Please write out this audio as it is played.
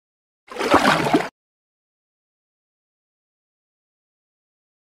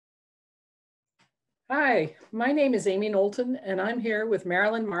Hi, my name is Amy Knowlton, and I'm here with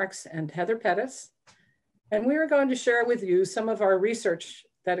Marilyn Marks and Heather Pettis. And we are going to share with you some of our research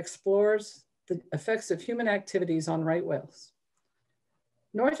that explores the effects of human activities on right whales.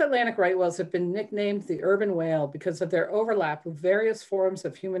 North Atlantic right whales have been nicknamed the urban whale because of their overlap with various forms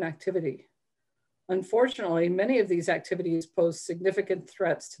of human activity. Unfortunately, many of these activities pose significant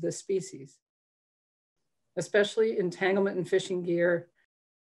threats to the species, especially entanglement in fishing gear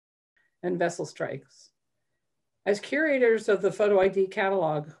and vessel strikes. As curators of the Photo ID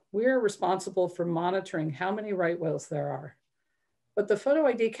catalog, we are responsible for monitoring how many right whales there are. But the Photo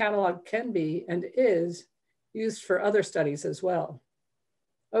ID catalog can be and is used for other studies as well.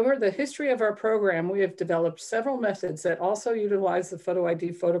 Over the history of our program, we have developed several methods that also utilize the Photo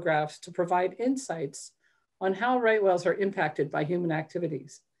ID photographs to provide insights on how right whales are impacted by human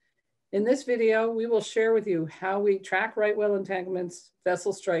activities. In this video, we will share with you how we track right whale entanglements,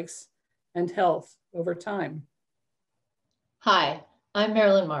 vessel strikes, and health over time. Hi, I'm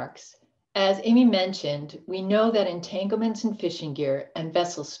Marilyn Marks. As Amy mentioned, we know that entanglements in fishing gear and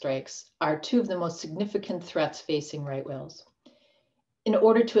vessel strikes are two of the most significant threats facing right whales. In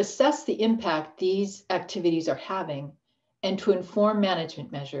order to assess the impact these activities are having and to inform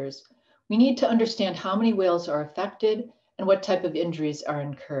management measures, we need to understand how many whales are affected and what type of injuries are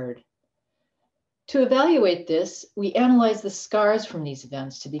incurred. To evaluate this, we analyze the scars from these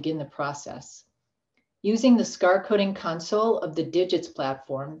events to begin the process. Using the scar coding console of the Digits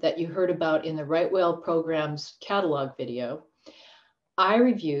platform that you heard about in the Right Whale program's catalog video, I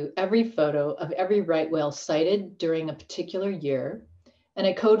review every photo of every right whale sighted during a particular year, and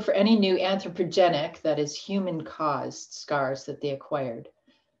I code for any new anthropogenic, that is human-caused scars that they acquired.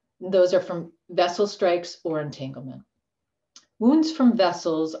 Those are from vessel strikes or entanglement. Wounds from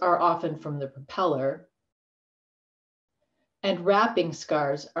vessels are often from the propeller, and wrapping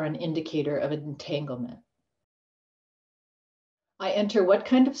scars are an indicator of entanglement. I enter what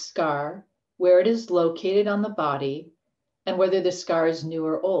kind of scar, where it is located on the body, and whether the scar is new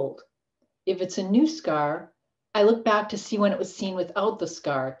or old. If it's a new scar, I look back to see when it was seen without the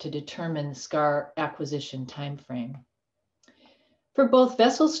scar to determine the scar acquisition timeframe. For both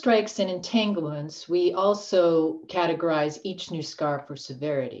vessel strikes and entanglements, we also categorize each new scar for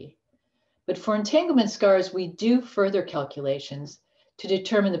severity. But for entanglement scars, we do further calculations to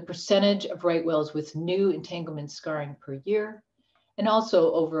determine the percentage of right whales with new entanglement scarring per year, and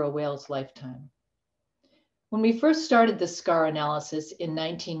also over a whale's lifetime. When we first started the scar analysis in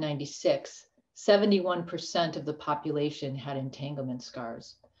 1996, 71% of the population had entanglement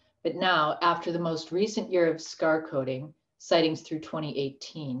scars. But now, after the most recent year of scar coding, sightings through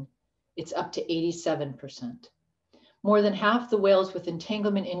 2018, it's up to 87%. More than half the whales with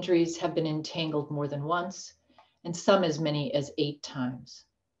entanglement injuries have been entangled more than once, and some as many as 8 times.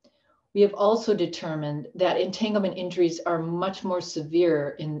 We have also determined that entanglement injuries are much more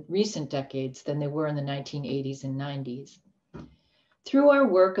severe in recent decades than they were in the 1980s and 90s. Through our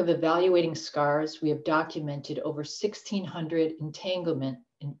work of evaluating scars, we have documented over 1,600 entanglement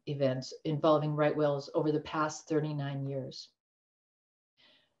events involving right whales over the past 39 years.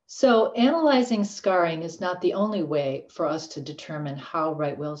 So analyzing scarring is not the only way for us to determine how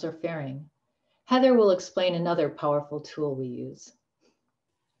right whales are faring. Heather will explain another powerful tool we use.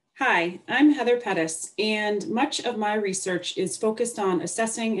 Hi, I'm Heather Pettis, and much of my research is focused on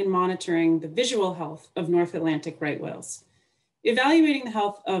assessing and monitoring the visual health of North Atlantic right whales. Evaluating the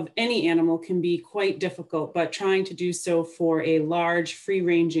health of any animal can be quite difficult, but trying to do so for a large,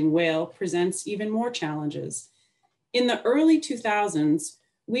 free-ranging whale presents even more challenges. In the early 2000s,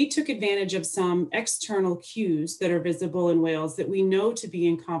 we took advantage of some external cues that are visible in whales that we know to be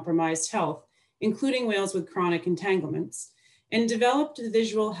in compromised health, including whales with chronic entanglements, and developed the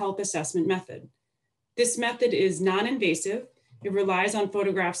visual health assessment method. This method is non-invasive. It relies on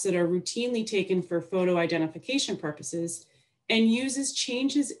photographs that are routinely taken for photo identification purposes and uses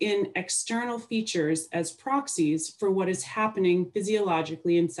changes in external features as proxies for what is happening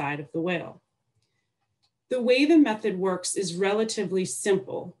physiologically inside of the whale. The way the method works is relatively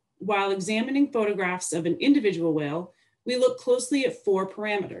simple. While examining photographs of an individual whale, we look closely at 4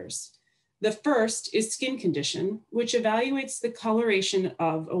 parameters. The first is skin condition, which evaluates the coloration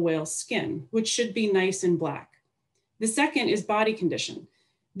of a whale's skin, which should be nice and black. The second is body condition.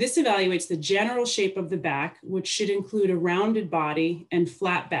 This evaluates the general shape of the back, which should include a rounded body and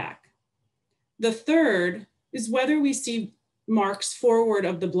flat back. The third is whether we see marks forward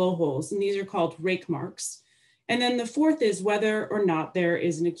of the blowholes, and these are called rake marks. And then the fourth is whether or not there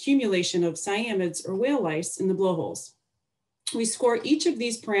is an accumulation of cyanids or whale lice in the blowholes. We score each of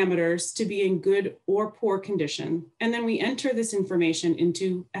these parameters to be in good or poor condition, and then we enter this information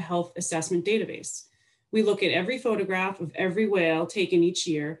into a health assessment database. We look at every photograph of every whale taken each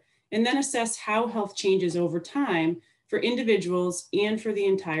year and then assess how health changes over time for individuals and for the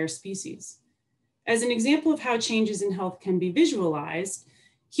entire species. As an example of how changes in health can be visualized,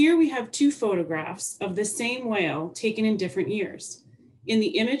 here we have two photographs of the same whale taken in different years. In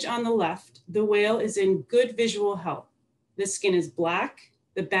the image on the left, the whale is in good visual health. The skin is black,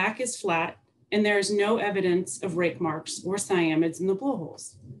 the back is flat, and there is no evidence of rake marks or cyamids in the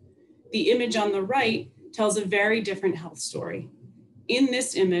blowholes. The image on the right tells a very different health story. In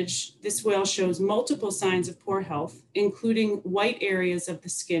this image, this whale shows multiple signs of poor health, including white areas of the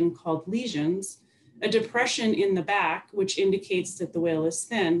skin called lesions, a depression in the back, which indicates that the whale is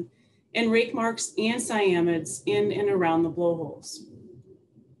thin, and rake marks and cyamids in and around the blowholes.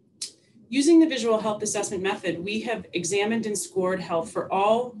 Using the visual health assessment method, we have examined and scored health for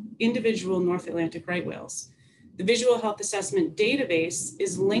all individual North Atlantic right whales. The visual health assessment database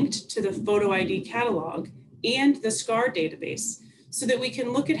is linked to the photo ID catalog and the SCAR database so that we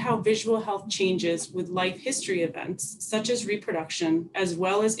can look at how visual health changes with life history events, such as reproduction, as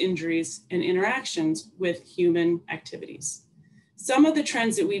well as injuries and interactions with human activities. Some of the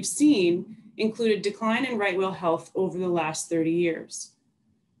trends that we've seen include a decline in right whale health over the last 30 years.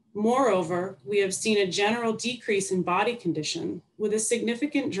 Moreover, we have seen a general decrease in body condition with a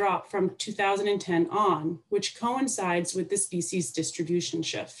significant drop from 2010 on, which coincides with the species distribution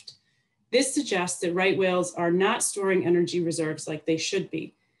shift. This suggests that right whales are not storing energy reserves like they should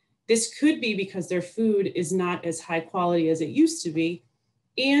be. This could be because their food is not as high quality as it used to be,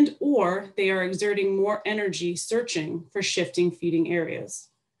 and or they are exerting more energy searching for shifting feeding areas.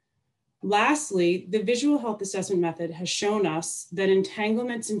 Lastly, the visual health assessment method has shown us that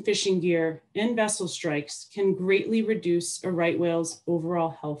entanglements in fishing gear and vessel strikes can greatly reduce a right whale's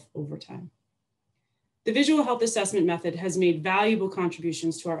overall health over time. The visual health assessment method has made valuable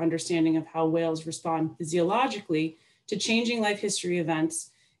contributions to our understanding of how whales respond physiologically to changing life history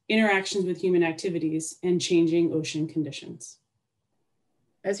events, interactions with human activities, and changing ocean conditions.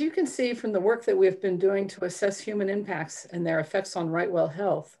 As you can see from the work that we have been doing to assess human impacts and their effects on right whale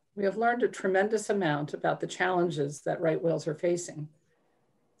health, we have learned a tremendous amount about the challenges that right whales are facing.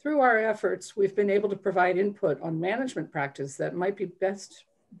 Through our efforts, we've been able to provide input on management practice that might be best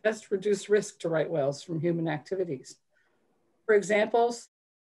reduce risk to right whales from human activities. For example,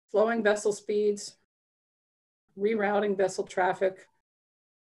 slowing vessel speeds, rerouting vessel traffic,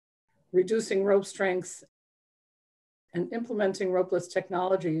 reducing rope strengths, and implementing ropeless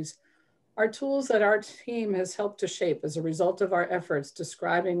technologies are tools that our team has helped to shape as a result of our efforts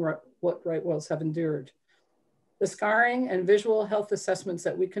describing what right whales have endured. The scarring and visual health assessments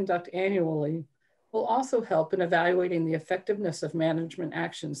that we conduct annually will also help in evaluating the effectiveness of management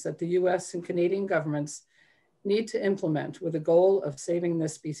actions that the US and Canadian governments need to implement with the goal of saving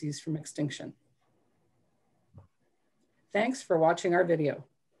this species from extinction. Thanks for watching our video.